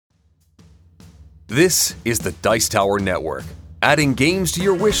This is the Dice Tower Network, adding games to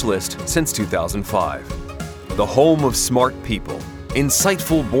your wish list since 2005. The home of smart people,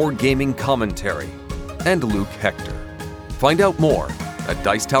 insightful board gaming commentary, and Luke Hector. Find out more at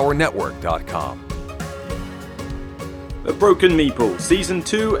Dicetowernetwork.com. The Broken Meeple, Season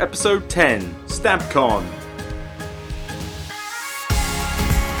 2, Episode 10, StabCon.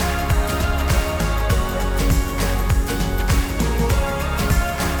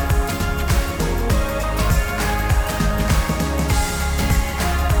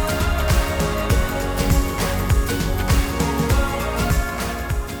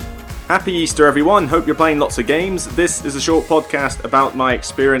 Happy Easter everyone, hope you're playing lots of games. This is a short podcast about my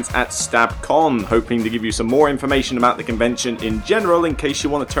experience at StabCon, hoping to give you some more information about the convention in general in case you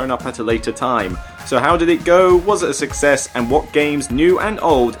want to turn up at a later time. So how did it go, was it a success, and what games, new and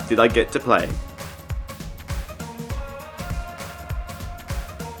old, did I get to play?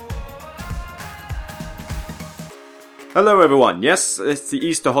 Hello everyone, yes, it's the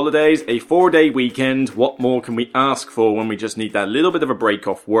Easter holidays, a 4-day weekend. What more can we ask for when we just need that little bit of a break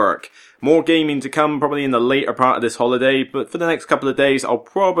off work? More gaming to come probably in the later part of this holiday, but for the next couple of days I'll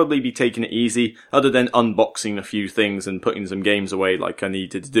probably be taking it easy, other than unboxing a few things and putting some games away like I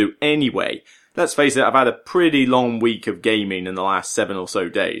needed to do anyway. Let's face it, I've had a pretty long week of gaming in the last 7 or so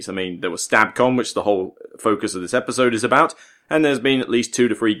days. I mean, there was StabCon, which the whole focus of this episode is about, and there's been at least 2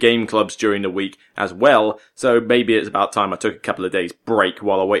 to 3 game clubs during the week as well, so maybe it's about time I took a couple of days break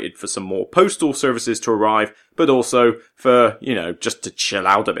while I waited for some more postal services to arrive, but also for, just to chill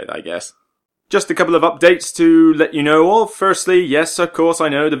out a bit, I guess. Just a couple of updates to let you know of. Firstly, yes, of course, I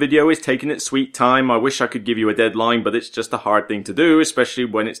know the video is taking its sweet time. I wish I could give you a deadline, but it's just a hard thing to do, especially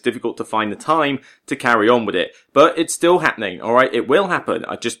when it's difficult to find the time to carry on with it. But it's still happening, alright? It will happen.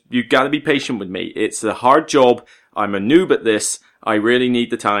 You gotta be patient with me. It's a hard job. I'm a noob at this. I really need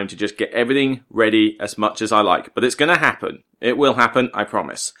the time to just get everything ready as much as I like. But it's gonna happen. It will happen, I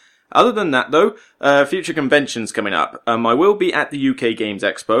promise. Other than that, though, future conventions coming up. I will be at the UK Games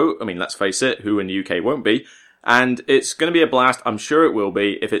Expo. I mean, let's face it, who in the UK won't be? And it's going to be a blast. I'm sure it will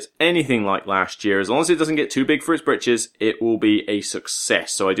be. If it's anything like last year, as long as it doesn't get too big for its britches, it will be a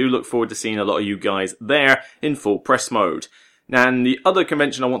success. So I do look forward to seeing a lot of you guys there in full press mode. And the other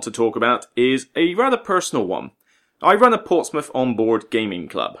convention I want to talk about is a rather personal one. I run a Portsmouth on-board gaming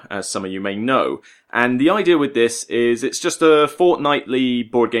club, as some of you may know, and the idea with this is it's just a fortnightly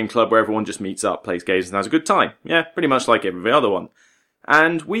board game club where everyone just meets up, plays games, and has a good time. Yeah, pretty much like every other one.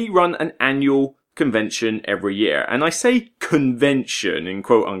 And we run an annual convention every year, and I say convention in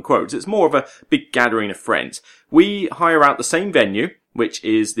quote-unquote, it's more of a big gathering of friends. We hire out the same venue, which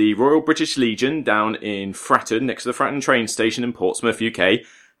is the Royal British Legion down in Fratton, next to the Fratton train station in Portsmouth, UK,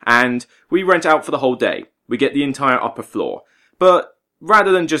 and we rent out for the whole day. We get the entire upper floor. But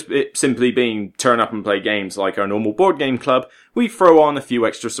rather than just it simply being turn up and play games like our normal board game club, we throw on a few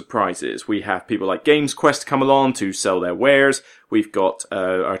extra surprises. We have people like Games Quest come along to sell their wares. We've got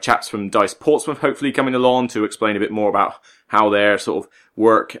our chaps from Dice Portsmouth hopefully coming along to explain a bit more about how their sort of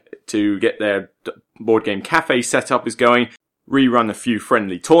work to get their board game cafe set up is going. Rerun a few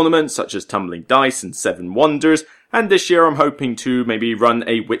friendly tournaments such as Tumbling Dice and Seven Wonders. And this year I'm hoping to maybe run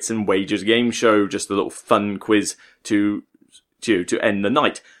a Wits and Wagers game show, just a little fun quiz to end the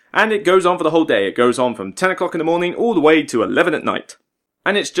night. And it goes on for the whole day. It goes on from 10 o'clock in the morning all the way to 11 at night.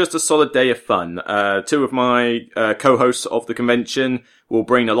 And it's just a solid day of fun. 2 of my co-hosts of the convention will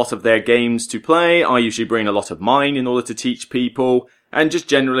bring a lot of their games to play. I usually bring a lot of mine in order to teach people. And just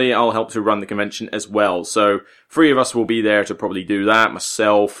generally, I'll help to run the convention as well. So 3 of us will be there to probably do that.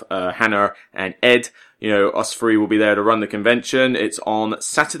 Myself, Hannah, and Ed. Us 3 will be there to run the convention. It's on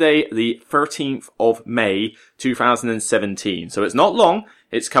Saturday, the 13th of May, 2017. So it's not long.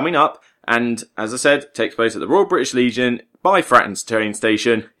 It's coming up. And as I said, it takes place at the Royal British Legion by Fratton's train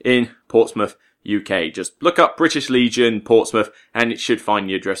station in Portsmouth, UK. Just look up British Legion, Portsmouth, and it should find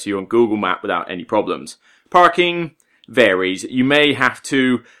the address for you on Google Map without any problems. Parking varies. You may have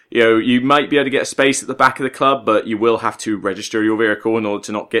to, you might be able to get a space at the back of the club, but you will have to register your vehicle in order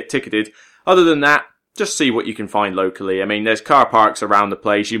to not get ticketed. Other than that, just see what you can find locally. I mean, there's car parks around the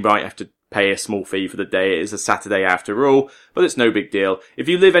place. You might have to pay a small fee for the day. It is a Saturday after all, but it's no big deal. If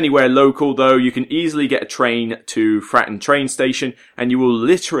you live anywhere local though, you can easily get a train to Fratton train station and you will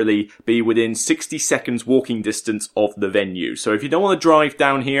literally be within 60 seconds walking distance of the venue. So if you don't want to drive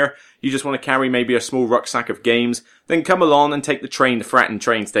down here, you just want to carry maybe a small rucksack of games, then come along and take the train to Fratton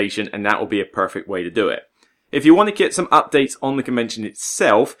train station and that will be a perfect way to do it. If you want to get some updates on the convention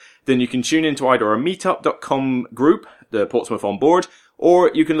itself, then you can tune into either a meetup.com group, the Portsmouth on Board,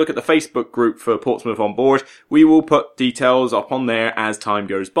 or you can look at the Facebook group for Portsmouth on Board. We will put details up on there as time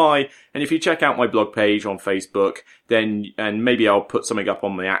goes by, and if you check out my blog page on Facebook, then, and maybe I'll put something up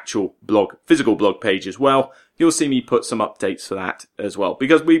on the actual blog, physical blog page as well, you'll see me put some updates for that as well,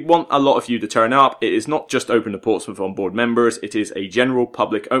 because we want a lot of you to turn up. It is not just open to Portsmouth on Board members, it is a general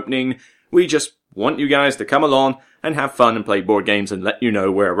public opening. We just want you guys to come along and have fun and play board games and let you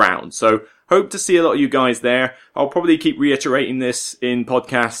know we're around. So hope to see a lot of you guys there. I'll probably keep reiterating this in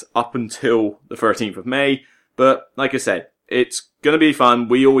podcasts up until the 13th of May. But like I said, it's going to be fun.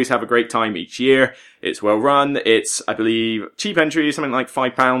 We always have a great time each year. It's well run. It's, I believe, cheap entry, something like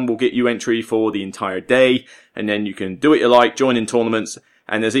 £5 will get you entry for the entire day. And then you can do what you like, join in tournaments.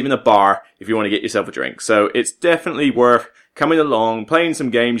 And there's even a bar if you want to get yourself a drink. So it's definitely worth coming along, playing some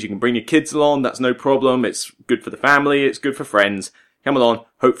games. You can bring your kids along. That's no problem. It's good for the family. It's good for friends. Come along.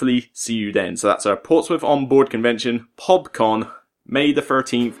 Hopefully see you then. So that's our Portsmouth On Board Convention, POBCON, May the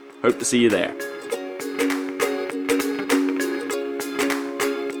 13th. Hope to see you there.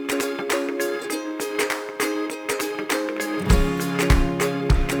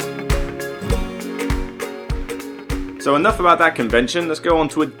 So enough about that convention, let's go on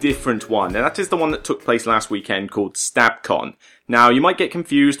to a different one, and that is the one that took place last weekend called StabCon. Now, you might get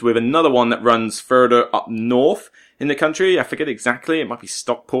confused with another one that runs further up north in the country. I forget exactly, it might be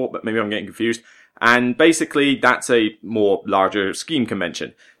Stockport, but maybe I'm getting confused. And basically, that's a more larger scheme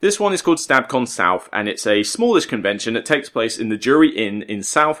convention. This one is called StabCon South, and it's a smallish convention that takes place in the Jury Inn in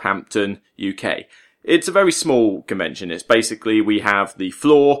Southampton, UK. It's a very small convention. It's basically, we have the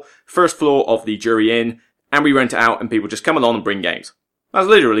first floor of the Jury Inn, and we rent it out and people just come along and bring games. That's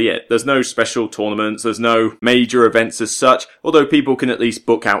literally it. There's no special tournaments, there's no major events as such, although people can at least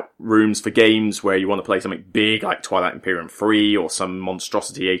book out rooms for games where you want to play something big like Twilight Imperium 3 or some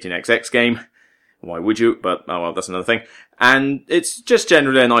monstrosity 18xx game. Why would you? But, oh well, that's another thing. And it's just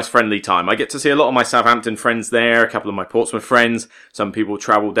generally a nice friendly time. I get to see a lot of my Southampton friends there, a couple of my Portsmouth friends. Some people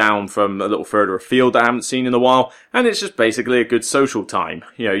travel down from a little further afield that I haven't seen in a while. And it's just basically a good social time.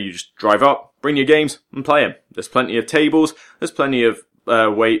 You know, you just drive up, bring your games, and play them. There's plenty of tables. There's plenty of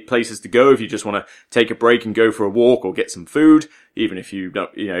places to go if you just want to take a break and go for a walk or get some food. Even if you don't,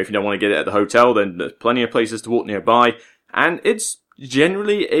 if you don't want to get it at the hotel, then there's plenty of places to walk nearby. And it's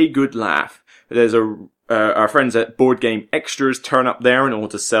generally a good laugh. There's our friends at BoardGameExtras turn up there in order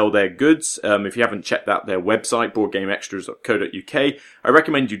to sell their goods. If you haven't checked out their website, boardgameextras.co.uk, I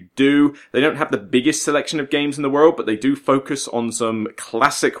recommend you do. They don't have the biggest selection of games in the world, but they do focus on some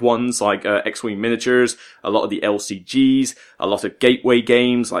classic ones like X-Wing miniatures, a lot of the LCGs, a lot of gateway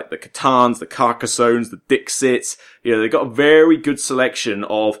games like the Catans, the Carcassones, the Dixits. They've got a very good selection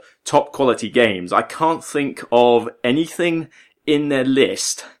of top quality games. I can't think of anything in their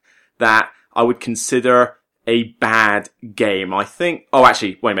list that I would consider a bad game. I think,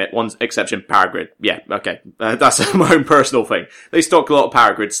 actually, wait a minute, one exception, Paragrid. Yeah, okay. That's my own personal thing. They stock a lot of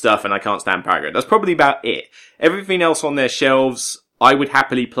Paragrid stuff and I can't stand Paragrid. That's probably about it. Everything else on their shelves, I would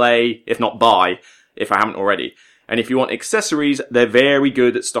happily play, if not buy, if I haven't already. And if you want accessories, they're very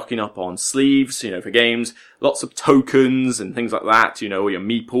good at stocking up on sleeves, for games. Lots of tokens and things like that, all your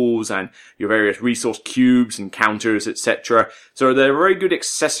meeples and your various resource cubes and counters, etc. So they're a very good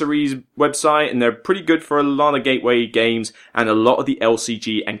accessories website, and they're pretty good for a lot of gateway games and a lot of the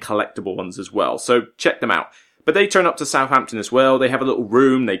LCG and collectible ones as well. So check them out. But they turn up to Southampton as well. They have a little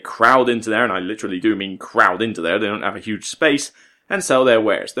room. They crowd into there, and I literally do mean crowd into there. They don't have a huge space. And sell their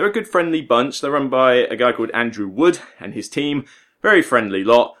wares. They're a good friendly bunch. They're run by a guy called Andrew Wood and his team. Very friendly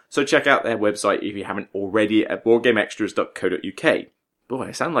lot. So check out their website if you haven't already at boardgameextras.co.uk. Boy,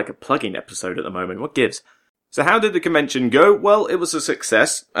 I sound like a plug-in episode at the moment. What gives? So how did the convention go? Well, it was a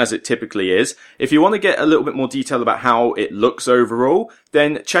success, as it typically is. If you want to get a little bit more detail about how it looks overall,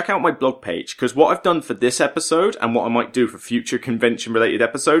 then check out my blog page, because what I've done for this episode, and what I might do for future convention-related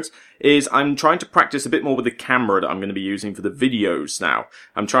episodes, is I'm trying to practice a bit more with the camera that I'm going to be using for the videos now.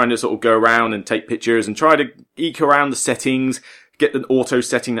 I'm trying to sort of go around and take pictures and try to eke around the settings, get an auto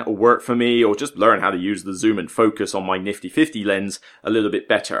setting that will work for me, or just learn how to use the zoom and focus on my nifty 50 lens a little bit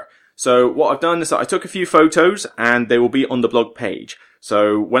better. So what I've done is that I took a few photos and they will be on the blog page.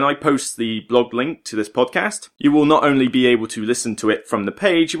 So when I post the blog link to this podcast, you will not only be able to listen to it from the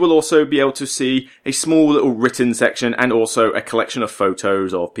page, you will also be able to see a small little written section and also a collection of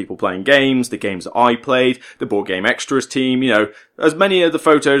photos of people playing games, the games that I played, the Board Game Extras team, as many of the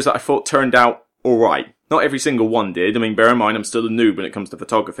photos that I thought turned out alright. Not every single one did. I mean, bear in mind, I'm still a noob when it comes to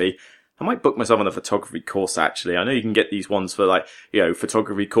photography. I might book myself on a photography course, actually. I know you can get these ones for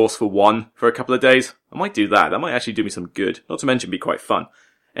photography course for one for a couple of days. I might do that. That might actually do me some good. Not to mention be quite fun.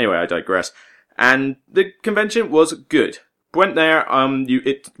 Anyway, I digress. And the convention was good. went there.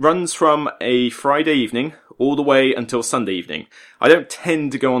 It runs from a Friday evening all the way until Sunday evening. I don't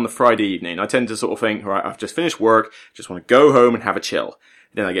tend to go on the Friday evening. I tend to sort of think, right, I've just finished work, just want to go home and have a chill.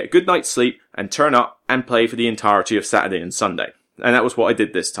 Then I get a good night's sleep and turn up and play for the entirety of Saturday and Sunday. And that was what I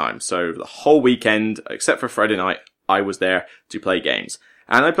did this time. So the whole weekend, except for Friday night, I was there to play games.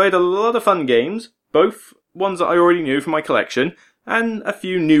 And I played a lot of fun games, both ones that I already knew from my collection, and a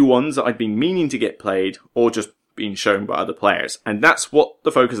few new ones that I'd been meaning to get played, or just being shown by other players. And that's what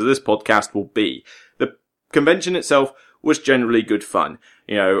the focus of this podcast will be. The convention itself was generally good fun.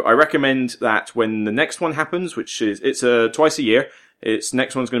 I recommend that when the next one happens, it's twice a year,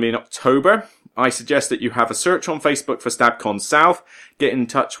 next one's going to be in October. I suggest that you have a search on Facebook for StabCon South. Get in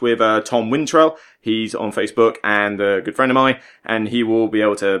touch with Tom Wintrell. He's on Facebook and a good friend of mine, and he will be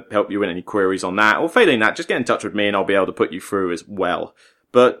able to help you with any queries on that. Or failing that, just get in touch with me and I'll be able to put you through as well.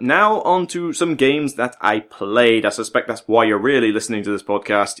 But now on to some games that I played. I suspect that's why you're really listening to this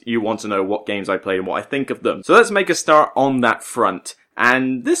podcast. You want to know what games I played and what I think of them. So let's make a start on that front.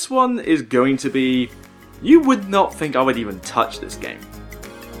 And this one is going to be... You would not think I would even touch this game.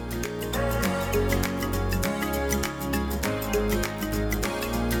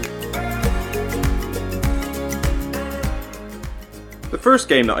 The first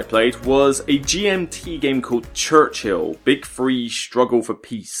game that I played was a GMT game called Churchill, Big Free Struggle for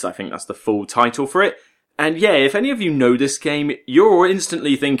Peace. I think that's the full title for it. And yeah, if any of you know this game, you're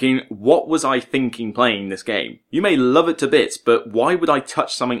instantly thinking, what was I thinking playing this game? You may love it to bits, but why would I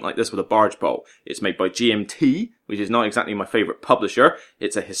touch something like this with a barge pole? It's made by GMT, which is not exactly my favourite publisher.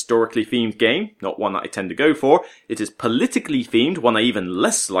 It's a historically themed game, not one that I tend to go for. It is politically themed, one I even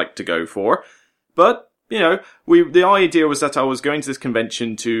less like to go for. But the idea was that I was going to this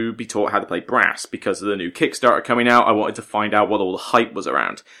convention to be taught how to play brass because of the new Kickstarter coming out. I wanted to find out what all the hype was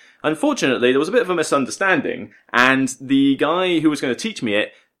around. Unfortunately, there was a bit of a misunderstanding, and the guy who was going to teach me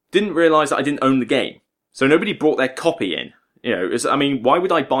it didn't realise that I didn't own the game. So nobody brought their copy in. Why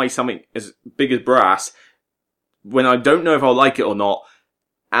would I buy something as big as brass when I don't know if I'll like it or not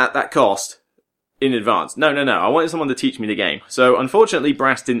at that cost in advance? No. I wanted someone to teach me the game. So unfortunately,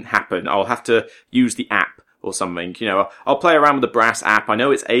 brass didn't happen. I'll have to use the app or something. I'll play around with the brass app. I know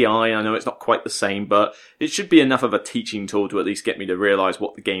it's AI. I know it's not quite the same, but it should be enough of a teaching tool to at least get me to realise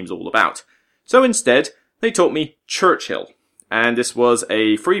what the game's all about. So instead, they taught me Churchill. And this was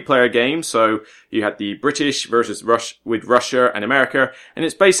a free-player game, so you had the British versus Russia and America, and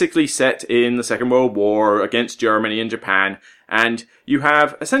it's basically set in the Second World War against Germany and Japan, and you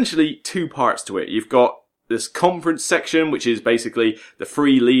have essentially two parts to it. You've got this conference section, which is basically the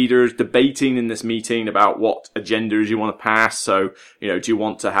three leaders debating in this meeting about what agendas you want to pass. So, do you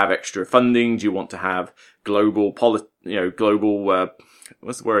want to have extra funding? Do you want to have global politics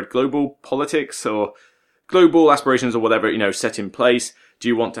or global aspirations or whatever, set in place? Do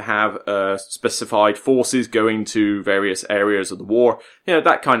you want to have specified forces going to various areas of the war?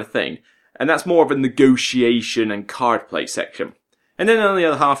 That kind of thing. And that's more of a negotiation and card play section. And then on the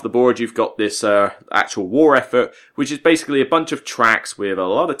other half of the board, you've got this actual war effort, which is basically a bunch of tracks with a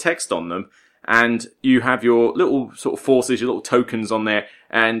lot of text on them. And you have your little sort of forces, your little tokens on there.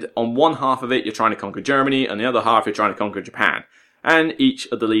 And on one half of it, you're trying to conquer Germany, and the other half, you're trying to conquer Japan. And each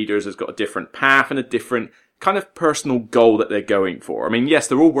of the leaders has got a different path and a different kind of personal goal that they're going for. Yes,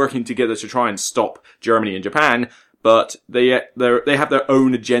 they're all working together to try and stop Germany and Japan, but they have their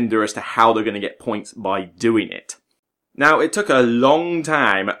own agenda as to how they're going to get points by doing it. Now, it took a long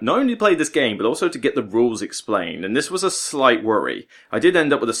time not only to play this game, but also to get the rules explained, and this was a slight worry. I did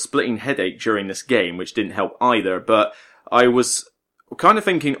end up with a splitting headache during this game, which didn't help either, but I was kind of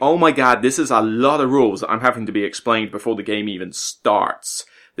thinking, oh my god, this is a lot of rules that I'm having to be explained before the game even starts.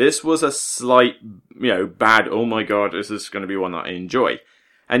 This was a slight, bad, oh my god, this is going to be one that I enjoy.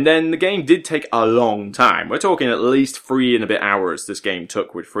 And then the game did take a long time. We're talking at least 3 and a bit hours this game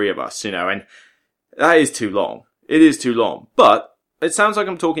took with 3 of us, and that is too long. It is too long, but it sounds like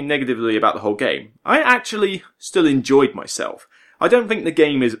I'm talking negatively about the whole game. I actually still enjoyed myself. I don't think the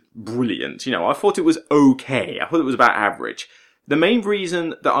game is brilliant. I thought it was okay. I thought it was about average. The main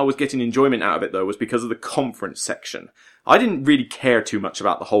reason that I was getting enjoyment out of it, though, was because of the conference section. I didn't really care too much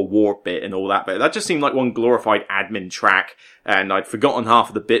about the whole war bit and all that bit. That just seemed like one glorified admin track, and I'd forgotten half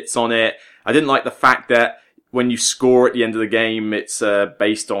of the bits on it. I didn't like the fact that when you score at the end of the game, it's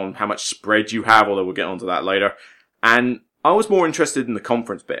based on how much spread you have, although we'll get onto that later. And I was more interested in the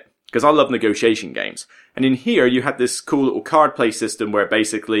conference bit, because I love negotiation games. And in here, you had this cool little card play system where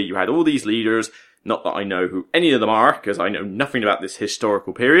basically you had all these leaders, not that I know who any of them are, because I know nothing about this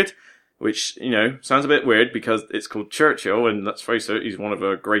historical period, which, sounds a bit weird because it's called Churchill, and let's face it, he's one of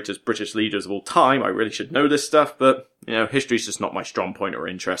the greatest British leaders of all time. I really should know this stuff, but, history's just not my strong point or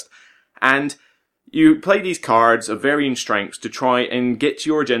interest. And you play these cards of varying strengths to try and get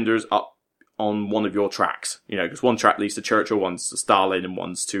your agendas up on one of your tracks. Because one track leads to Churchill, one's to Stalin, and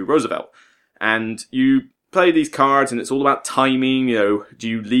one's to Roosevelt. And you play these cards, and it's all about timing. Do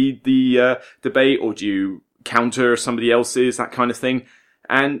you lead the debate, or do you counter somebody else's, that kind of thing.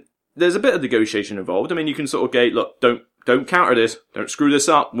 And there's a bit of negotiation involved. I mean, you can sort of gate, look, don't counter this, don't screw this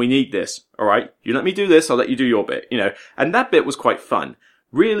up, we need this, alright? You let me do this, I'll let you do your bit, And that bit was quite fun.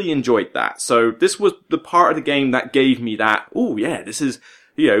 Really enjoyed that. So this was the part of the game that gave me that, oh yeah, this is,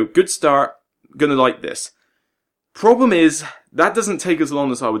 good start, gonna like this. Problem is, that doesn't take as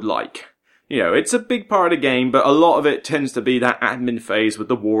long as I would like. It's a big part of the game, but a lot of it tends to be that admin phase with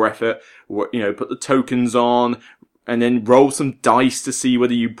the war effort, put the tokens on, and then roll some dice to see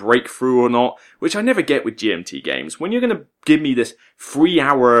whether you break through or not, which I never get with GMT games. When you're going to give me this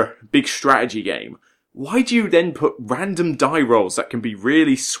 3-hour big strategy game, why do you then put random die rolls that can be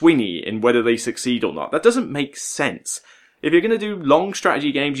really swingy in whether they succeed or not? That doesn't make sense. If you're going to do long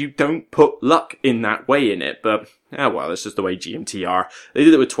strategy games, you don't put luck in that way in it, but, that's just the way GMT are. They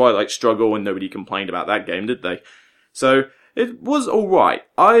did it with Twilight Struggle and nobody complained about that game, did they? So, it was alright.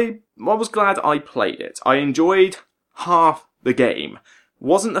 I was glad I played it. I enjoyed half the game.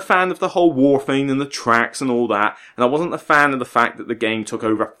 Wasn't a fan of the whole war thing and the tracks and all that, and I wasn't a fan of the fact that the game took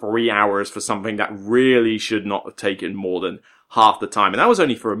over 3 hours for something that really should not have taken more than half the time, and that was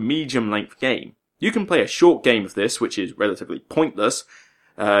only for a medium-length game. You can play a short game of this, which is relatively pointless.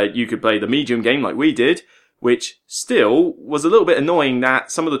 You could play the medium game like we did, which still was a little bit annoying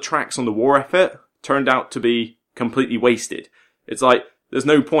that some of the tracks on the war effort turned out to be completely wasted. It's like, there's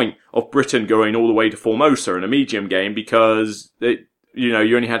no point of Britain going all the way to Formosa in a medium game because you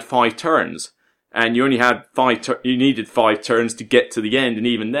only had 5 turns. And you only had you needed 5 turns to get to the end, and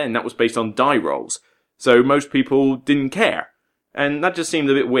even then that was based on die rolls. So most people didn't care. And that just seemed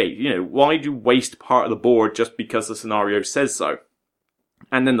a bit weird. Why do you waste part of the board just because the scenario says so?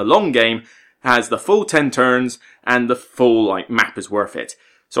 And then the long game has the full 10 turns and the full, map is worth it.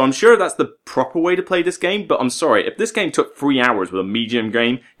 So I'm sure that's the proper way to play this game, but I'm sorry, if this game took 3 hours with a medium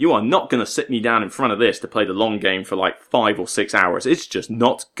game, you are not going to sit me down in front of this to play the long game for 5 or 6 hours. It's just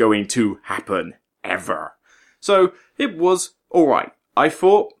not going to happen. Ever. So, it was alright. I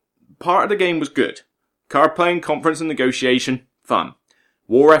thought part of the game was good. Card playing, conference and negotiation, fun.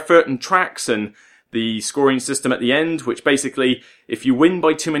 War effort and tracks and the scoring system at the end, which basically, if you win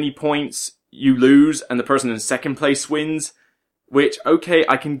by too many points, you lose and the person in second place wins. Which, okay,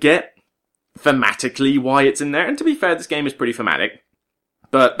 I can get thematically why it's in there. And to be fair, this game is pretty thematic.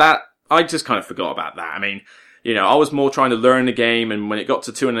 But I just kind of forgot about that. I mean, I was more trying to learn the game, and when it got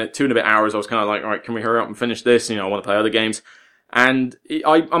to two and a bit hours, I was kind of like, alright, can we hurry up and finish this? I want to play other games. And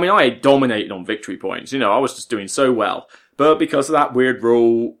I dominated on victory points. I was just doing so well. But because of that weird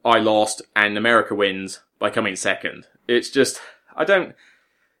rule, I lost, and America wins by coming second. It's just,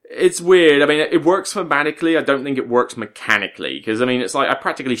 it's weird. I mean, it works thematically. I don't think it works mechanically. Because, it's like I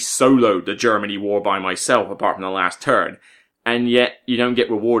practically soloed the Germany war by myself, apart from the last turn. And yet, you don't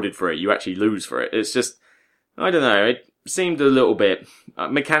get rewarded for it. You actually lose for it. It's just, I don't know. It seemed a little bit,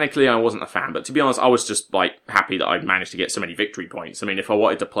 mechanically I wasn't a fan. But to be honest, I was just, happy that I'd managed to get so many victory points. If I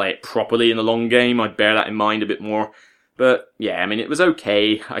wanted to play it properly in the long game, I'd bear that in mind a bit more. But, yeah, it was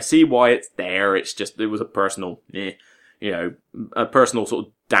okay. I see why it's there. It's just, it was a personal, a personal sort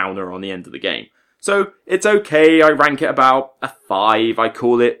of downer on the end of the game. So, it's okay. I rank it about a 5. I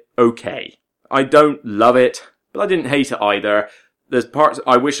call it okay. I don't love it, but I didn't hate it either. There's parts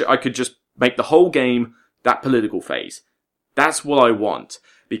I wish I could just make the whole game that political phase. That's what I want,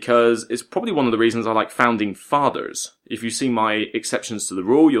 because it's probably one of the reasons I like Founding Fathers. If you see my exceptions to the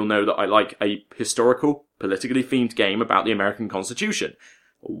rule, you'll know that I like a historical, politically themed game about the American Constitution.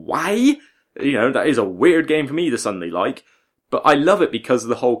 Why? That is a weird game for me to suddenly like. But I love it because of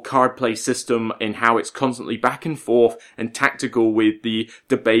the whole card play system and how it's constantly back and forth and tactical with the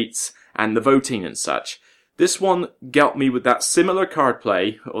debates and the voting and such. This one got me with that similar card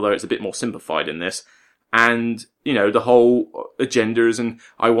play, although it's a bit more simplified in this, and, the whole agendas and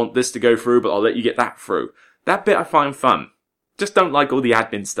I want this to go through, but I'll let you get that through. That bit I find fun. Just don't like all the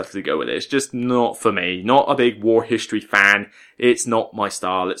admin stuff to go with it. It's just not for me. Not a big war history fan. It's not my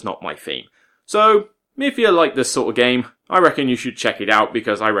style. It's not my theme. So, if you like this sort of game, I reckon you should check it out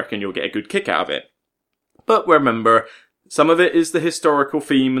because I reckon you'll get a good kick out of it. But remember, Some of it is the historical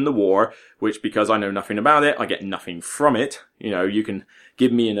theme and the war, which because I know nothing about it, I get nothing from it. You can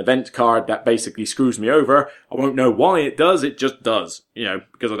give me an event card that basically screws me over. I won't know why it does, it just does,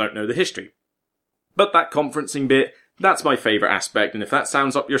 because I don't know the history. But that conferencing bit, that's my favourite aspect, and if that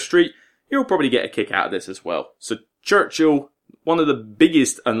sounds up your street, you'll probably get a kick out of this as well. So Churchill, one of the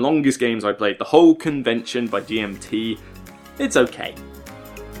biggest and longest games I played, the whole convention by GMT, it's okay.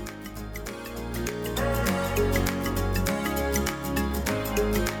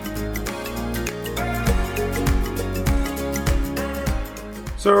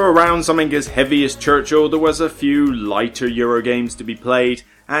 So around something as heavy as Churchill, there was a few lighter Euro games to be played,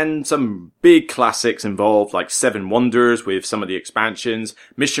 and some big classics involved, like Seven Wonders with some of the expansions,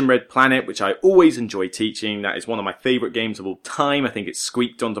 Mission Red Planet, which I always enjoy teaching. That is one of my favourite games of all time. I think it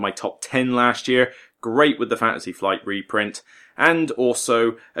squeaked onto my top 10 last year. Great with the Fantasy Flight reprint. And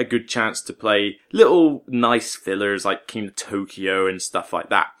also a good chance to play little nice fillers like King of Tokyo and stuff like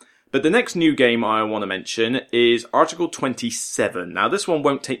that. But the next new game I want to mention is Article 27. Now this one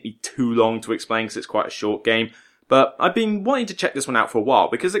won't take me too long to explain because it's quite a short game, but I've been wanting to check this one out for a while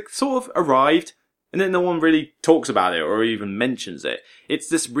because it sort of arrived and then no one really talks about it or even mentions it. It's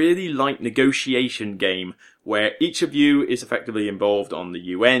this really light negotiation game where each of you is effectively involved on the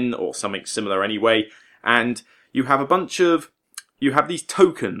UN or something similar anyway, and you have these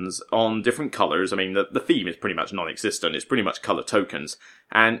tokens on different colours. I mean, the theme is pretty much non-existent. It's pretty much colour tokens.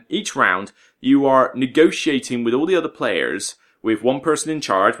 And each round, you are negotiating with all the other players with one person in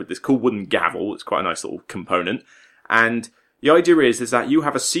charge with this cool wooden gavel. It's quite a nice little component. And the idea is that you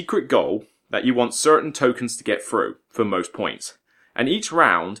have a secret goal that you want certain tokens to get through for most points. And each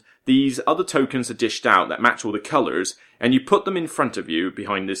round, these other tokens are dished out that match all the colours, and you put them in front of you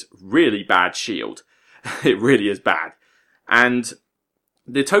behind this really bad shield. It really is bad. And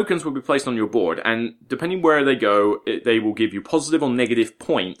the tokens will be placed on your board, and depending where they go, they will give you positive or negative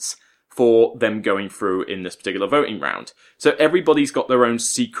points for them going through in this particular voting round. So everybody's got their own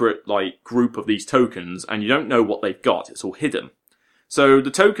secret, group of these tokens, and you don't know what they've got. It's all hidden. So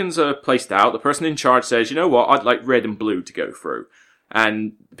the tokens are placed out. The person in charge says, you know what, I'd like red and blue to go through.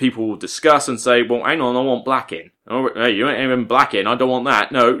 And people will discuss and say, well, hang on, I want black in. Oh, hey, you ain't even black in, I don't want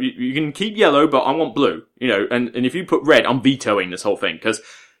that. No, you can keep yellow, but I want blue. And if you put red, I'm vetoing this whole thing, because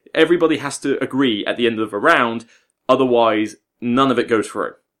everybody has to agree at the end of a round, otherwise none of it goes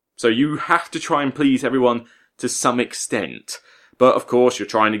through. So you have to try and please everyone to some extent. But of course, you're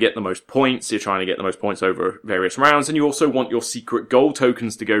trying to get the most points, over various rounds, and you also want your secret goal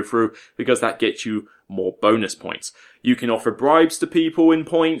tokens to go through, because that gets you more bonus points. You can offer bribes to people in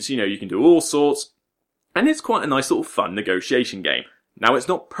points, you can do all sorts, and it's quite a nice little fun negotiation game. Now, it's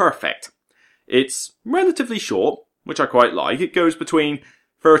not perfect. It's relatively short, which I quite like. It goes between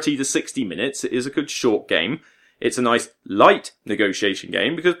 30 to 60 minutes. It is a good short game. It's a nice light negotiation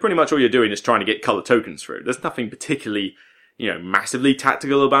game, because pretty much all you're doing is trying to get colour tokens through. There's nothing particularly massively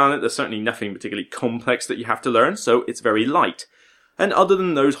tactical about it. There's certainly nothing particularly complex that you have to learn, so it's very light. And other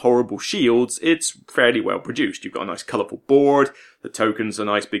than those horrible shields, it's fairly well produced. You've got a nice colourful board, the tokens are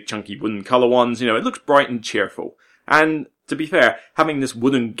nice big chunky wooden colour ones, it looks bright and cheerful. And to be fair, having this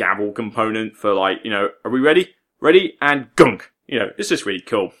wooden gavel component for are we ready? Ready? And gunk! It's just really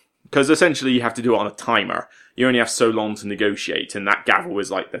cool. Because essentially you have to do it on a timer. You only have so long to negotiate, and that gavel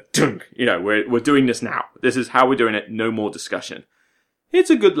is like the dunk. We're doing this now. This is how we're doing it, no more discussion. It's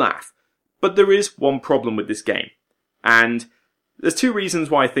a good laugh. But there is one problem with this game. And there's two reasons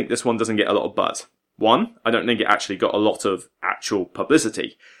why I think this one doesn't get a lot of buzz. One, I don't think it actually got a lot of actual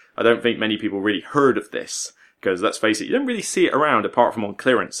publicity. I don't think many people really heard of this. Because let's face it, you don't really see it around apart from on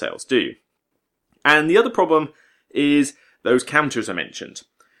clearance sales, do you? And the other problem is those counters I mentioned.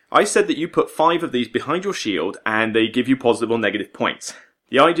 I said that you put 5 of these behind your shield and they give you positive or negative points.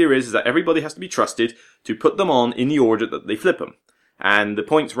 The idea is that everybody has to be trusted to put them on in the order that they flip them. And the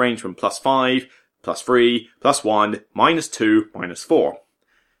points range from +5, +3, +1, -2, -4.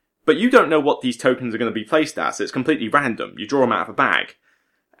 But you don't know what these tokens are going to be placed as. It's completely random. You draw them out of a bag.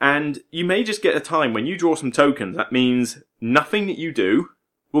 And you may just get a time when you draw some tokens that means nothing that you do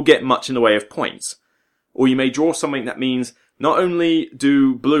will get much in the way of points. Or you may draw something that means not only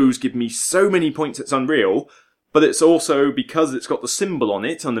do blues give me so many points it's unreal, but it's also, because it's got the symbol on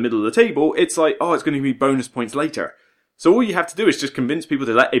it on the middle of the table, it's like, oh, it's going to give me bonus points later. So all you have to do is just convince people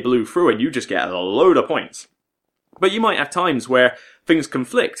to let a blue through and you just get a load of points. But you might have times where things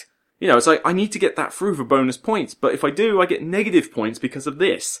conflict. It's like, I need to get that through for bonus points, but if I do, I get negative points because of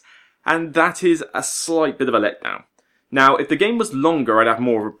this. And that is a slight bit of a letdown. Now, if the game was longer, I'd have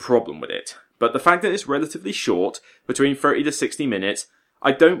more of a problem with it. But the fact that it's relatively short, between 30 to 60 minutes,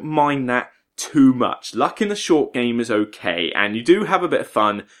 I don't mind that too much. Luck in the short game is okay, and you do have a bit of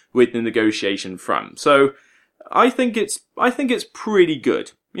fun with the negotiation front. So I think it's pretty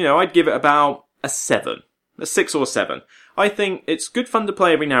good. You know, I'd give it about a 7. A 6 or 7. I think it's good fun to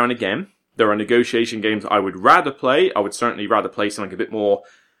play every now and again. There are negotiation games I would rather play. I would certainly rather play something a bit more,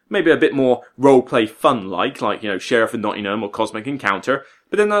 maybe a bit more role-play fun-like, you know, Sheriff of Nottingham or Cosmic Encounter.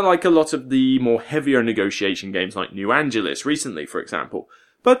 But then I like a lot of the more heavier negotiation games like New Angeles recently, for example.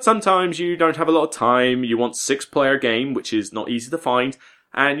 But sometimes you don't have a lot of time, you want a 6-player game, which is not easy to find,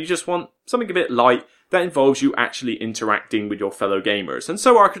 and you just want something a bit light that involves you actually interacting with your fellow gamers. And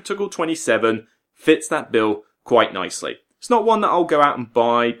so Architectural 27 fits that bill quite nicely. It's not one that I'll go out and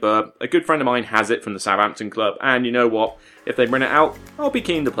buy, but a good friend of mine has it from the Southampton Club, and you know what? If they run it out, I'll be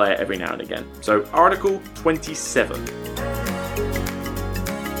keen to play it every now and again. So, Article 27.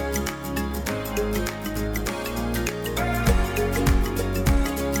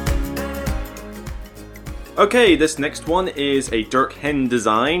 Okay, this next one is a Dirk Hen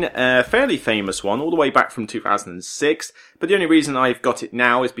design, a fairly famous one, all the way back from 2006, but the only reason I've got it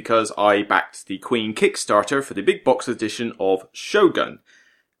now is because I backed the Queen Kickstarter for the big box edition of Shogun.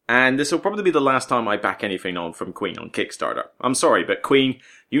 And this will probably be the last time I back anything on from Queen on Kickstarter. I'm sorry, but Queen,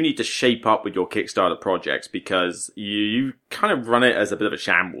 you need to shape up with your Kickstarter projects because you kind of run it as a bit of a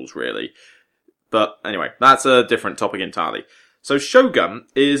shambles, really. But anyway, that's a different topic entirely. So Shogun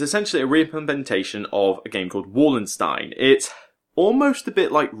is essentially a re-implementation of a game called Wallenstein. It's almost a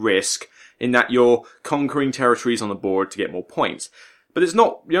bit like Risk in that you're conquering territories on the board to get more points. But you're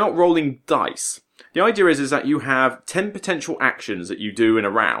not rolling dice. The idea is that you have 10 potential actions that you do in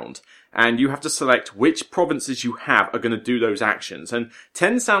a round, and you have to select which provinces you have are going to do those actions. And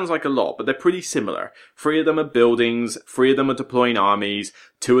 10 sounds like a lot, but they're pretty similar. 3 of them are buildings, 3 of them are deploying armies,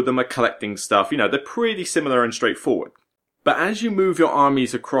 2 of them are collecting stuff. You know, they're pretty similar and straightforward. But as you move your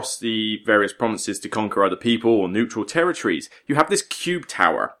armies across the various provinces to conquer other people or neutral territories, you have this cube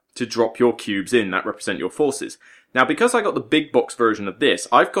tower to drop your cubes in that represent your forces. Now, because I got the big box version of this,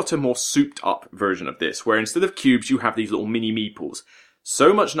 I've got a more souped up version of this, where instead of cubes, you have these little mini meeples.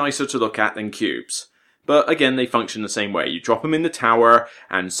 So much nicer to look at than cubes. But again, they function the same way. You drop them in the tower,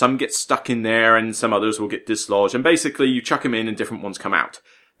 and some get stuck in there, and some others will get dislodged, and basically you chuck them in and different ones come out.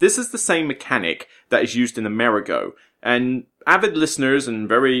 This is the same mechanic that is used in Amerigo, and avid listeners and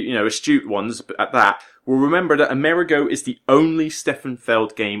very, astute ones at that will remember that Amerigo is the only Stefan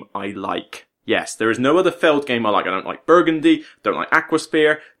Feld game I like. Yes, there is no other Feld game I like. I don't like Burgundy, don't like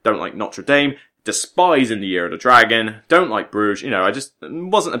Aquasphere, don't like Notre Dame, despise In the Year of the Dragon, don't like Bruges. I just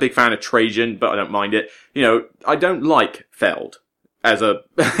wasn't a big fan of Trajan, but I don't mind it. I don't like Feld as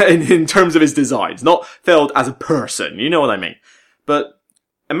in terms of his designs, not Feld as a person, you know what I mean. But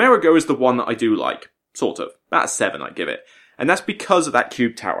Amerigo is the one that I do like. Sort of. That's 7 I'd give it. And that's because of that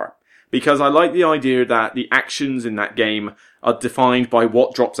cube tower. Because I like the idea that the actions in that game are defined by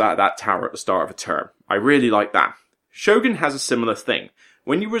what drops out of that tower at the start of a turn. I really like that. Shogun has a similar thing.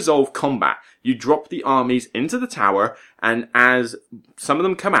 When you resolve combat, you drop the armies into the tower, and as some of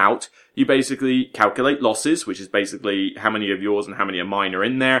them come out, you basically calculate losses, which is basically how many of yours and how many of mine are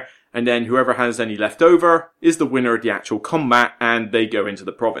in there, and then whoever has any left over is the winner of the actual combat, and they go into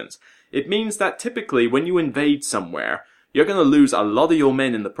the province. It means that typically when you invade somewhere, you're going to lose a lot of your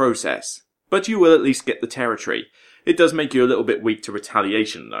men in the process, but you will at least get the territory. It does make you a little bit weak to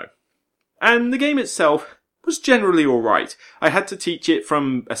retaliation though. And the game itself was generally alright. I had to teach it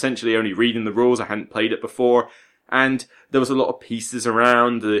from essentially only reading the rules. I hadn't played it before, and there was a lot of pieces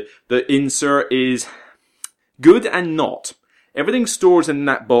around. The insert is good and not. Everything stores in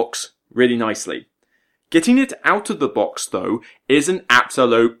that box really nicely. Getting it out of the box, though, is an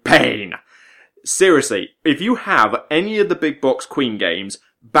absolute pain. Seriously, if you have any of the big box Queen games,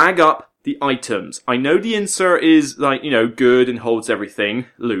 bag up the items. I know the insert is, good and holds everything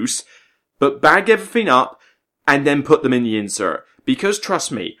loose, but bag everything up and then put them in the insert. Because trust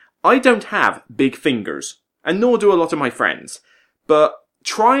me, I don't have big fingers, and nor do a lot of my friends. But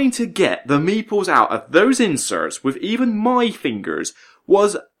trying to get the meeples out of those inserts with even my fingers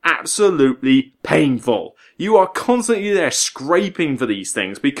was absolutely painful. You are constantly there scraping for these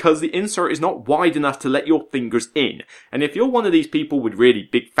things because the insert is not wide enough to let your fingers in. And if you're one of these people with really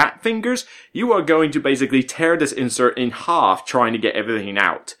big fat fingers, you are going to basically tear this insert in half trying to get everything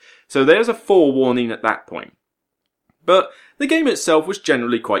out. So there's a forewarning at that point. But the game itself was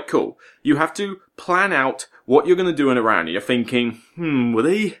generally quite cool. You have to plan out what you're going to do in a round. You're thinking, are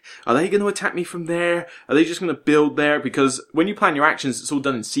they going to attack me from there? Are they just going to build there? Because when you plan your actions, it's all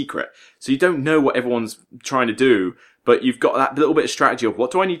done in secret. So you don't know what everyone's trying to do, but you've got that little bit of strategy of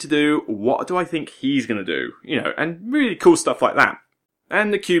what do I need to do? What do I think he's going to do? And really cool stuff like that.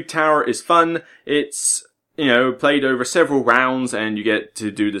 And the cube tower is fun. It's, played over several rounds, and you get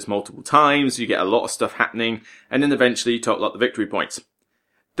to do this multiple times. You get a lot of stuff happening, and then eventually you total up the victory points.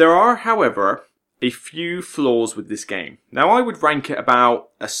 There are, however, a few flaws with this game. Now, I would rank it about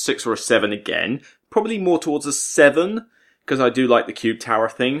a 6 or a 7 again. Probably more towards a 7, because I do like the cube tower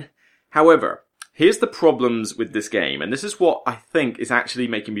thing. However, here's the problems with this game, and this is what I think is actually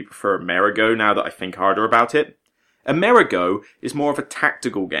making me prefer Amerigo now that I think harder about it. Amerigo is more of a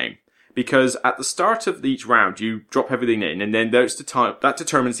tactical game, because at the start of each round you drop everything in, and then that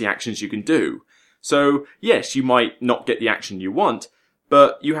determines the actions you can do. So, yes, you might not get the action you want,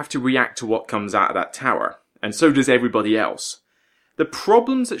 but you have to react to what comes out of that tower, and so does everybody else. The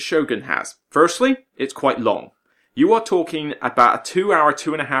problems that Shogun has, firstly, it's quite long. You are talking about a 2-hour,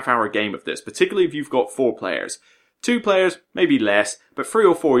 2.5-hour game of this, particularly if you've got 4 players. 2 players, maybe less, but 3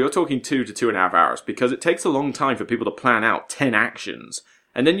 or 4, you're talking 2 to 2.5 hours, because it takes a long time for people to plan out 10 actions.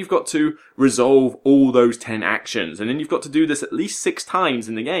 And then you've got to resolve all those 10 actions, and then you've got to do this at least 6 times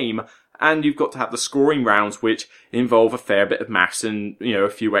in the game, and you've got to have the scoring rounds, which involve a fair bit of maths and, a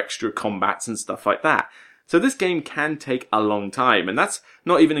few extra combats and stuff like that. So this game can take a long time, and that's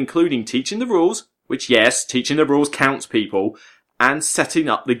not even including teaching the rules, which, yes, teaching the rules counts, people, and setting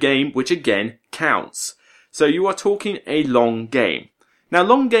up the game, which again counts. So you are talking a long game. Now,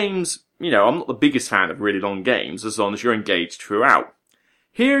 long games, I'm not the biggest fan of really long games, as long as you're engaged throughout.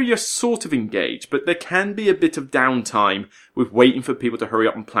 Here you're sort of engaged, but there can be a bit of downtime with waiting for people to hurry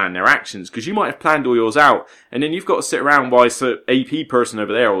up and plan their actions, because you might have planned all yours out, and then you've got to sit around while the AP person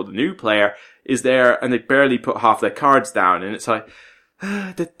over there, or the new player, is there, and they barely put half their cards down, and it's like,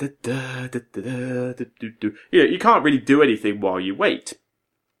 you can't really do anything while you wait.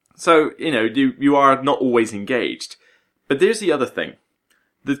 So, you are not always engaged. But there's the other thing.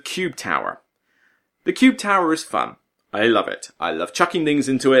 The cube tower. The cube tower is fun. I love it. I love chucking things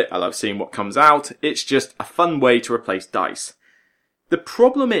into it. I love seeing what comes out. It's just a fun way to replace dice. The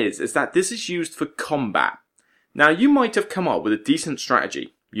problem is that this is used for combat. Now, you might have come up with a decent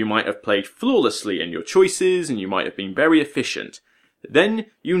strategy. You might have played flawlessly in your choices, and you might have been very efficient. Then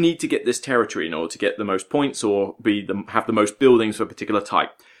you need to get this territory in order to get the most points or have the most buildings of a particular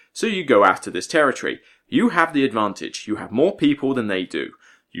type. So you go after this territory. You have the advantage. You have more people than they do.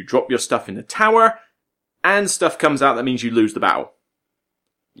 You drop your stuff in the tower, and stuff comes out that means you lose the battle.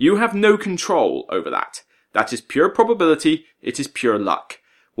 You have no control over that. That is pure probability. It is pure luck.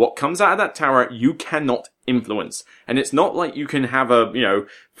 What comes out of that tower, you cannot influence. And it's not like you can have a,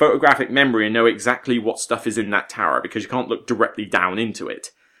 photographic memory and know exactly what stuff is in that tower, because you can't look directly down into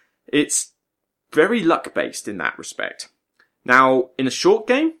it. It's very luck-based in that respect. Now, in a short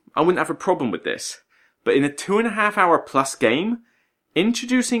game, I wouldn't have a problem with this. But in a 2.5-hour plus game,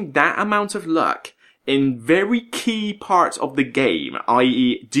 introducing that amount of luck in very key parts of the game,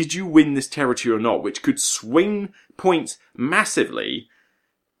 i.e., did you win this territory or not, which could swing points massively,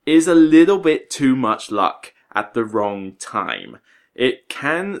 is a little bit too much luck at the wrong time. It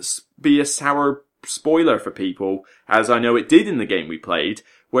can be a sour spoiler for people, as I know it did in the game we played,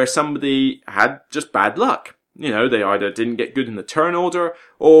 where somebody had just bad luck. They either didn't get good in the turn order,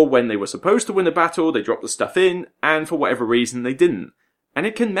 or when they were supposed to win a battle, they dropped the stuff in, and for whatever reason they didn't. And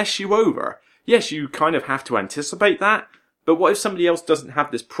it can mess you over. Yes, you kind of have to anticipate that, but what if somebody else doesn't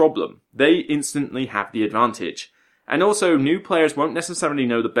have this problem? They instantly have the advantage. And also, new players won't necessarily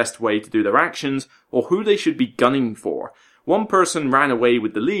know the best way to do their actions, or who they should be gunning for. One person ran away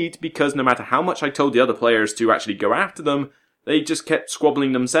with the lead because no matter how much I told the other players to actually go after them, they just kept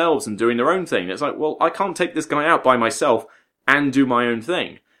squabbling themselves and doing their own thing. It's like, well, I can't take this guy out by myself and do my own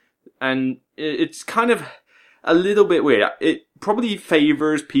thing. And it's kind of a little bit weird. It probably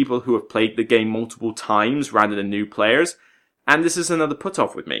favours people who have played the game multiple times rather than new players. And this is another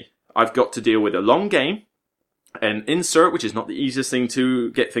put-off with me. I've got to deal with a long game, an insert, which is not the easiest thing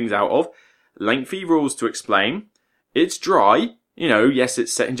to get things out of, lengthy rules to explain. It's dry. Yes,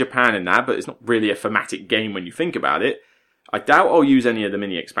 it's set in Japan and that, but it's not really a thematic game when you think about it. I doubt I'll use any of the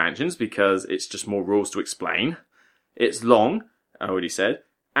mini expansions because it's just more rules to explain. It's long, I already said,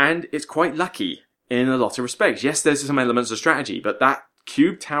 and it's quite lucky in a lot of respects. Yes, there's some elements of strategy, but that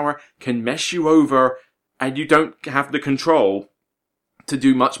cube tower can mess you over and you don't have the control to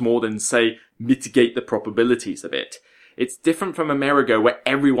do much more than, say, mitigate the probabilities of it. It's different from Amerigo, where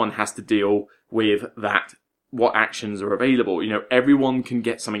everyone has to deal with that, what actions are available. Everyone can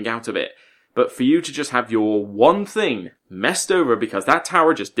get something out of it. But for you to just have your one thing messed over because that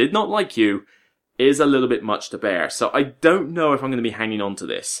tower just did not like you is a little bit much to bear. So I don't know if I'm going to be hanging on to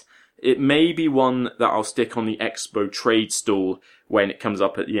this. It may be one that I'll stick on the Expo trade stall when it comes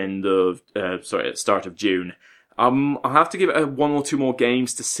up at the end of, at the start of June. I'll have to give it one or two more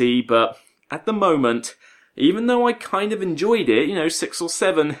games to see, but at the moment, even though I kind of enjoyed it, 6 or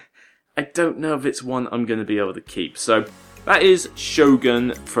 7, I don't know if it's one I'm going to be able to keep. So that is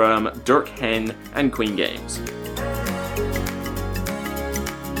Shogun from Dirk Hen and Queen Games.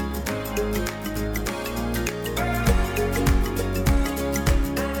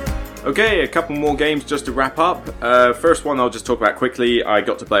 Okay, a couple more games just to wrap up. First one I'll just talk about quickly. I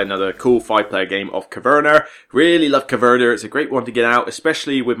got to play another cool 5-player game of Caverna. Really love Caverna. It's a great one to get out,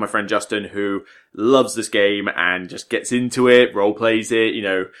 especially with my friend Justin, who loves this game and just gets into it, role plays it,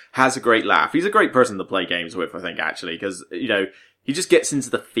 has a great laugh. He's a great person to play games with, I think, actually, because, he just gets into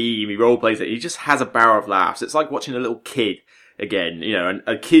the theme, he role plays it, he just has a barrel of laughs. It's like watching a little kid again,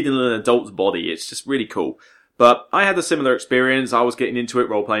 a kid in an adult's body. It's just really cool. But I had a similar experience. I was getting into it,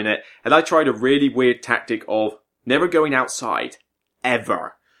 role-playing it, and I tried a really weird tactic of never going outside.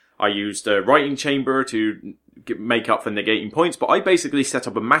 Ever. I used a writing chamber to make up for negating points, but I basically set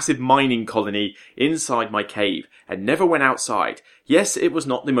up a massive mining colony inside my cave and never went outside. Yes, it was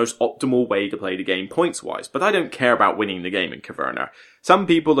not the most optimal way to play the game points-wise, but I don't care about winning the game in Caverna. Some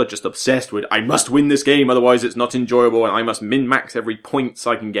people are just obsessed with, I must win this game, otherwise it's not enjoyable, and I must min-max every points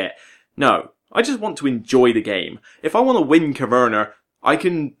I can get. No. I just want to enjoy the game. If I want to win Caverna, I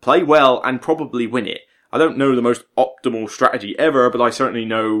can play well and probably win it. I don't know the most optimal strategy ever, but I certainly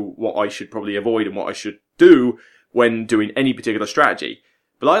know what I should probably avoid and what I should do when doing any particular strategy.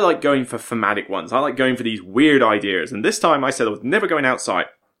 But I like going for thematic ones. I like going for these weird ideas. And this time I said I was never going outside.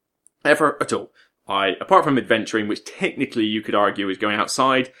 Ever at all. Apart from adventuring, which technically you could argue is going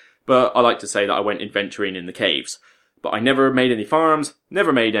outside, but I like to say that I went adventuring in the caves. But I never made any farms,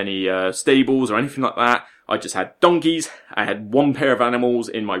 never made any stables or anything like that. I just had donkeys, I had one pair of animals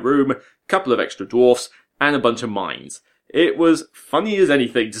in my room, a couple of extra dwarfs, and a bunch of mines. It was funny as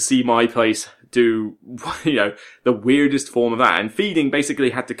anything to see my place do, the weirdest form of that. And feeding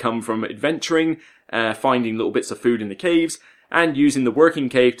basically had to come from adventuring, finding little bits of food in the caves, and using the working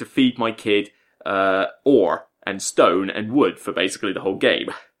cave to feed my kid ore and stone and wood for basically the whole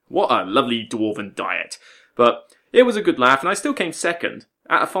game. What a lovely dwarven diet. But it was a good laugh, and I still came second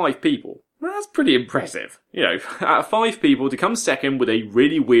out of 5 people. That's pretty impressive. Out of 5 people to come second with a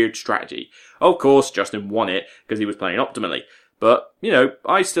really weird strategy. Of course, Justin won it because he was playing optimally. But,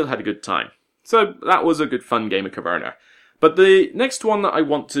 I still had a good time. So that was a good fun game of Caverna. But the next one that I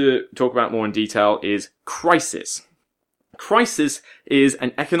want to talk about more in detail is Crisis. Crisis is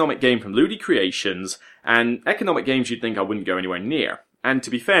an economic game from Ludi Creations, and economic games you'd think I wouldn't go anywhere near. And to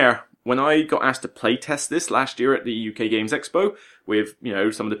be fair, when I got asked to playtest this last year at the UK Games Expo with,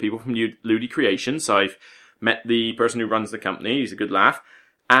 some of the people from Ludi Creations, I've met the person who runs the company, he's a good laugh,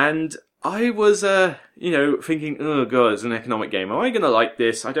 and I was, thinking, oh god, it's an economic game, am I going to like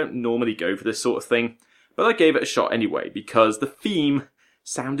this? I don't normally go for this sort of thing, but I gave it a shot anyway, because the theme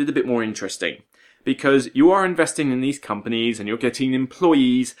sounded a bit more interesting. Because you are investing in these companies and you're getting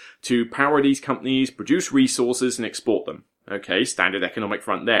employees to power these companies, produce resources and export them. Okay, standard economic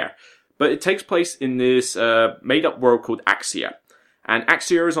front there. But it takes place in this made-up world called Axia. And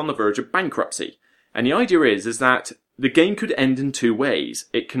Axia is on the verge of bankruptcy. And the idea is that the game could end in 2 ways.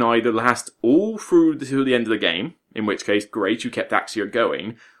 It can either last all through to the end of the game, in which case, great, you kept Axia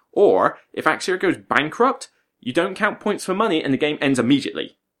going. Or, if Axia goes bankrupt, you don't count points for money and the game ends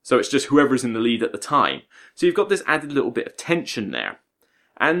immediately. So it's just whoever's in the lead at the time. So you've got this added little bit of tension there.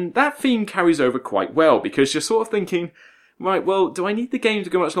 And that theme carries over quite well, because you're sort of thinking, right, well, do I need the game to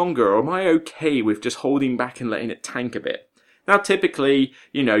go much longer, or am I okay with just holding back and letting it tank a bit? Now, typically,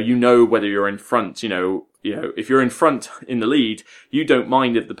 you know whether you're in front, if you're in front in the lead, you don't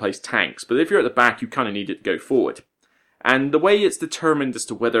mind if the place tanks. But if you're at the back, you kind of need it to go forward. And the way it's determined as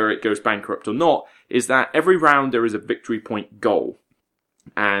to whether it goes bankrupt or not is that every round there is a victory point goal.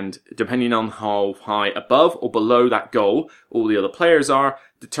 And depending on how high above or below that goal all the other players are,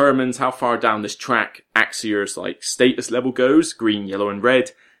 determines how far down this track Axia's status level goes, green, yellow and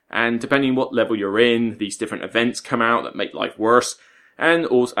red. And depending what level you're in, these different events come out that make life worse and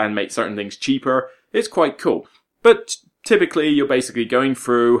make certain things cheaper. It's quite cool. But typically you're basically going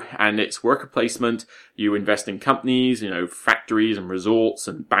through and it's worker placement. You invest in companies, factories and resorts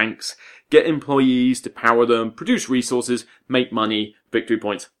and banks, get employees to power them, produce resources, make money, victory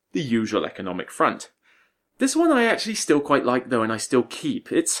points, the usual economic front. This one I actually still quite like though, and I still keep.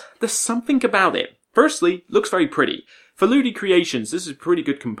 There's something about it. Firstly, looks very pretty. For Ludi Creations, this is pretty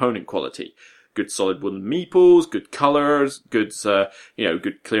good component quality. Good solid wooden meeples, good colours, good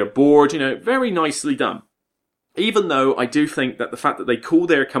clear board, very nicely done. Even though I do think that the fact that they call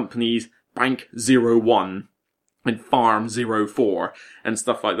their companies Bank 01 and Farm 04 and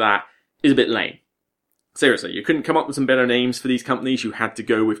stuff like that is a bit lame. Seriously, you couldn't come up with some better names for these companies. You had to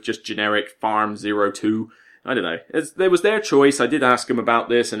go with just generic Farm 02. I don't know. It was their choice. I did ask them about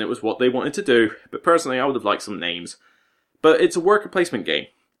this, and it was what they wanted to do. But personally, I would have liked some names. But it's a worker placement game,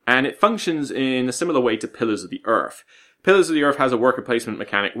 and it functions in a similar way to Pillars of the Earth. Pillars of the Earth has a worker placement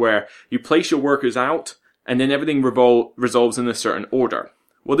mechanic where you place your workers out, and then everything resolves in a certain order.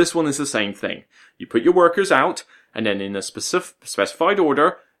 Well, this one is the same thing. You put your workers out, and then in a specified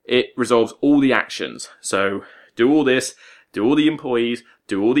order, it resolves all the actions. So, do all this, do all the employees,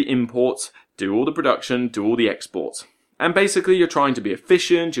 do all the imports, do all the production, do all the exports. And basically, you're trying to be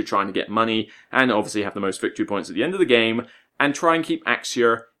efficient, you're trying to get money, and obviously have the most victory points at the end of the game, and try and keep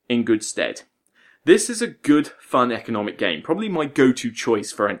Axia in good stead. This is a good, fun economic game. Probably my go-to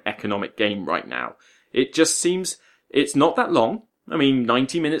choice for an economic game right now. It just seems, it's not that long. I mean,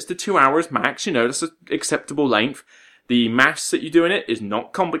 90 minutes to 2 hours max, that's an acceptable length. The maths that you do in it is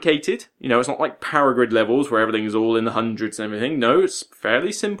not complicated. It's not like Power Grid levels where everything is all in the hundreds and everything. No, it's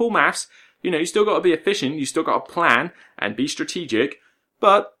fairly simple maths. You still got to be efficient. You still got to plan and be strategic.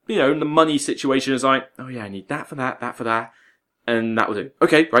 But, the money situation is like, oh yeah, I need that for that. And that will do.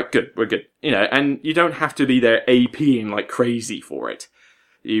 Okay, right, good, we're good. And you don't have to be there APing like crazy for it.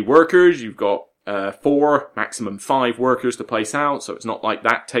 The workers, you've got 4, maximum 5 workers to place out, so it's not like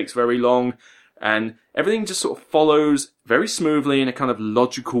that takes very long. And everything just sort of follows very smoothly in a kind of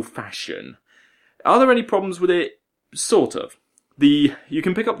logical fashion. Are there any problems with it? Sort of. You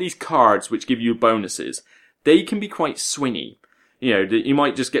can pick up these cards which give you bonuses. They can be quite swingy. You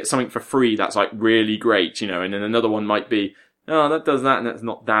might just get something for free that's like really great, and then another one might be, oh, that does that and that's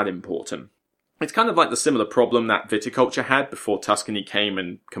not that important. It's kind of like the similar problem that Viticulture had before Tuscany came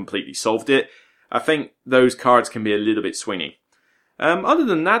and completely solved it. I think those cards can be a little bit swingy. Other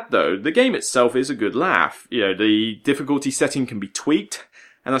than that, though, the game itself is a good laugh. The difficulty setting can be tweaked,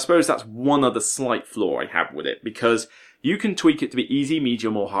 and I suppose that's one other slight flaw I have with it, because you can tweak it to be easy,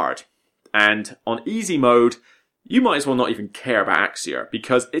 medium, or hard. And on easy mode, you might as well not even care about Axia,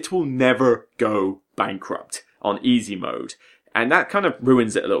 because it will never go bankrupt on easy mode. And that kind of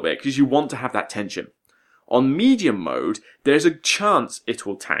ruins it a little bit, because you want to have that tension. On medium mode, there's a chance it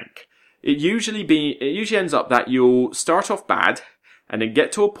will tank. It usually ends up that you'll start off bad, and then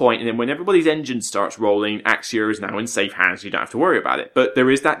get to a point, and then when everybody's engine starts rolling, Axia is now in safe hands, you don't have to worry about it. But there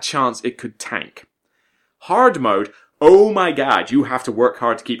is that chance it could tank. Hard mode, oh my god, you have to work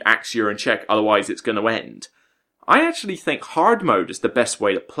hard to keep Axia in check, otherwise it's going to end. I actually think hard mode is the best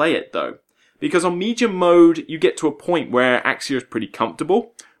way to play it, though. Because on medium mode, you get to a point where Axia is pretty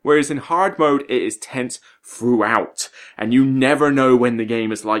comfortable, whereas in hard mode, it is tense throughout, and you never know when the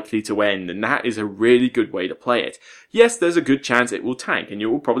game is likely to end, and that is a really good way to play it. Yes, there's a good chance it will tank, and you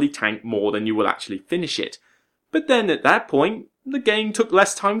will probably tank more than you will actually finish it. But then at that point, the game took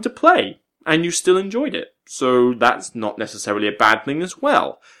less time to play, and you still enjoyed it. So that's not necessarily a bad thing as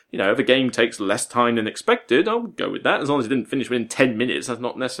well. If a game takes less time than expected, I'll go with that. As long as it didn't finish within 10 minutes, that's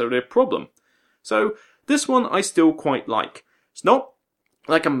not necessarily a problem. So this one I still quite like. It's not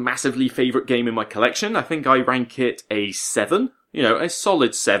like a massively favourite game in my collection. I think I rank it a 7. A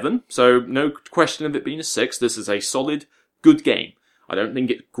solid 7. So no question of it being a 6. This is a solid, good game. I don't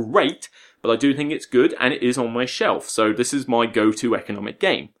think it's great, but I do think it's good, and it is on my shelf. So this is my go-to economic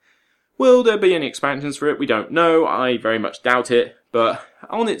game. Will there be any expansions for it? We don't know. I very much doubt it. But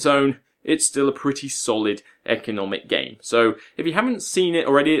on its own, it's still a pretty solid economic game. So if you haven't seen it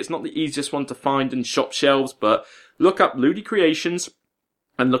already, it's not the easiest one to find in shop shelves, but look up Ludi Creations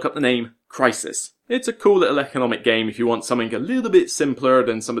and look up the name Crisis. It's a cool little economic game if you want something a little bit simpler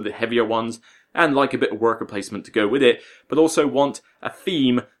than some of the heavier ones and like a bit of worker placement to go with it, but also want a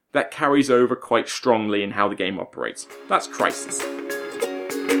theme that carries over quite strongly in how the game operates. That's Crisis.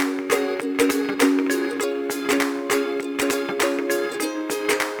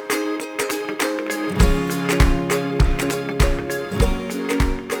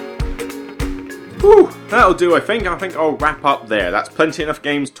 Whew, that'll do, I think. I think I'll wrap up there. That's plenty enough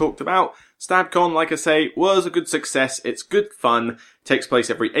games talked about. StabCon, like I say, was a good success. It's good fun. Takes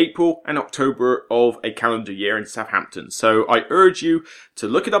place every April and October of a calendar year in Southampton. So I urge you to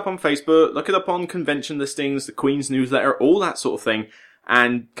look it up on Facebook, look it up on convention listings, the Queen's newsletter, all that sort of thing,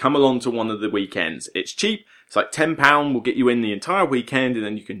 and come along to one of the weekends. It's cheap. It's like £10. Will get you in the entire weekend, and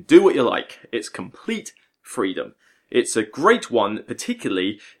then you can do what you like. It's complete freedom. It's a great one,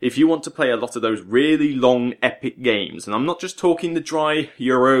 particularly if you want to play a lot of those really long, epic games. And I'm not just talking the dry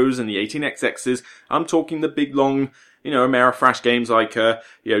Euros and the 18xx's. I'm talking the big, long, Ameritrash games like,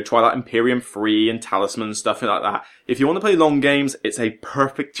 Twilight Imperium 3 and Talisman and stuff like that. If you want to play long games, it's a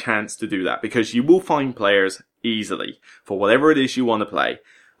perfect chance to do that, because you will find players easily for whatever it is you want to play.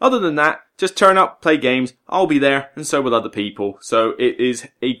 Other than that, just turn up, play games, I'll be there, and so will other people, so it is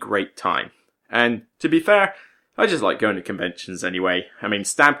a great time. And to be fair, I just like going to conventions anyway. I mean,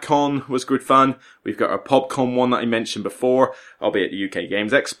 StabCon was good fun. We've got our POBCON one that I mentioned before. I'll be at the UK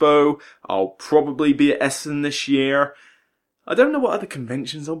Games Expo. I'll probably be at Essen this year. I don't know what other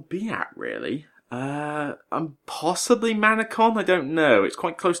conventions I'll be at, really. I'm possibly Manicon, I don't know. It's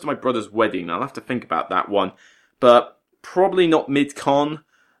quite close to my brother's wedding. I'll have to think about that one. But probably not MidCon.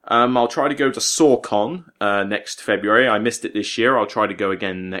 I'll try to go to SawCon next February. I missed it this year. I'll try to go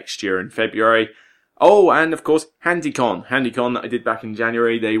again next year in February. Oh, and of course, HandyCon. HandyCon that I did back in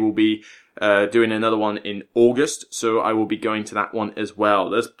January. They will be doing another one in August, so I will be going to that one as well.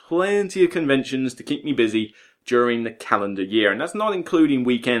 There's plenty of conventions to keep me busy during the calendar year, and that's not including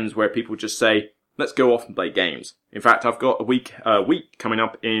weekends where people just say, let's go off and play games. In fact, I've got a week coming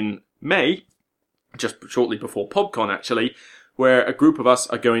up in May, just shortly before POBCON actually, where a group of us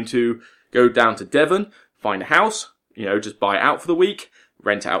are going to go down to Devon, find a house, just buy it out for the week,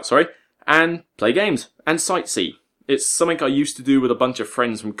 rent it out, and play games and sightsee. It's something I used to do with a bunch of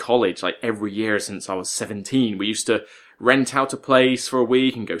friends from college, like every year since I was 17. We used to rent out a place for a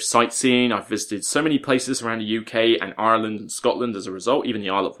week and go sightseeing. I've visited so many places around the UK and Ireland and Scotland as a result, even the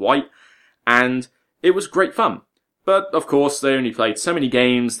Isle of Wight, and it was great fun. But, of course, they only played so many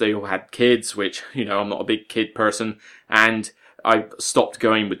games, they all had kids, which, I'm not a big kid person, and I stopped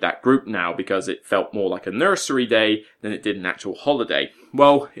going with that group now because it felt more like a nursery day than it did an actual holiday.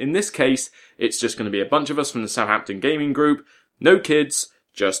 Well, in this case, it's just going to be a bunch of us from the Southampton Gaming Group, no kids,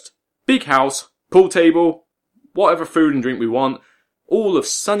 just big house, pool table, whatever food and drink we want, all of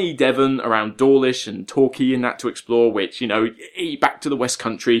sunny Devon around Dawlish and Torquay and that to explore, which, back to the West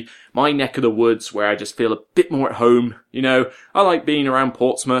Country, my neck of the woods where I just feel a bit more at home. I like being around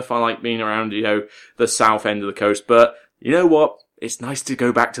Portsmouth, I like being around, the south end of the coast, but you know what? It's nice to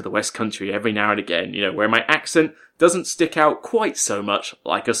go back to the West Country every now and again, where my accent doesn't stick out quite so much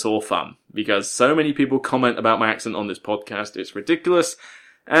like a sore thumb. Because so many people comment about my accent on this podcast, it's ridiculous,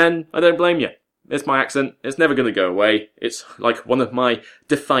 and I don't blame you. It's my accent, it's never going to go away. It's like one of my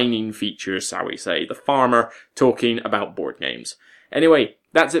defining features, shall we say, the farmer talking about board games. Anyway,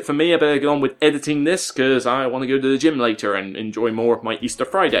 that's it for me. I better get on with editing this, because I want to go to the gym later and enjoy more of my Easter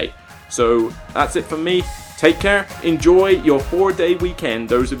Friday. So, that's it for me. Take care, enjoy your 4-day weekend,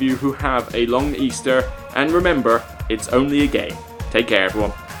 those of you who have a long Easter, and remember, it's only a game. Take care,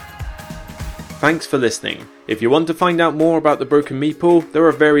 everyone. Thanks for listening. If you want to find out more about the Broken Meeple, there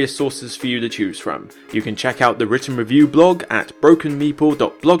are various sources for you to choose from. You can check out the written review blog at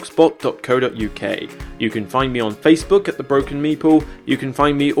brokenmeeple.blogspot.co.uk. You can find me on Facebook at The Broken Meeple. You can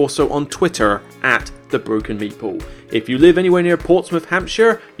find me also on Twitter at The Broken Meeple. If you live anywhere near Portsmouth,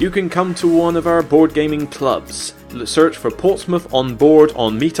 Hampshire, you can come to one of our board gaming clubs. Search for Portsmouth on Board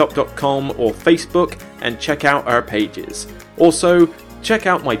on meetup.com or Facebook and check out our pages. Also, check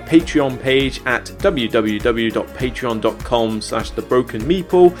out my Patreon page at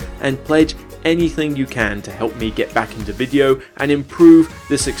www.patreon.com/thebrokenmeeple and pledge anything you can to help me get back into video and improve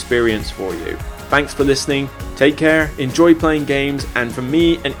this experience for you. Thanks for listening, take care, enjoy playing games, and from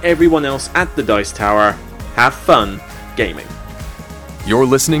me and everyone else at the Dice Tower, have fun gaming. You're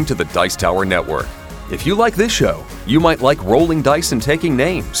listening to the Dice Tower Network. If you like this show, you might like Rolling Dice and Taking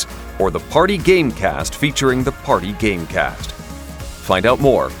Names, or the Party Gamecast featuring the Party Gamecast. Find out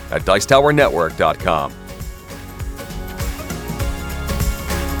more at Dicetowernetwork.com.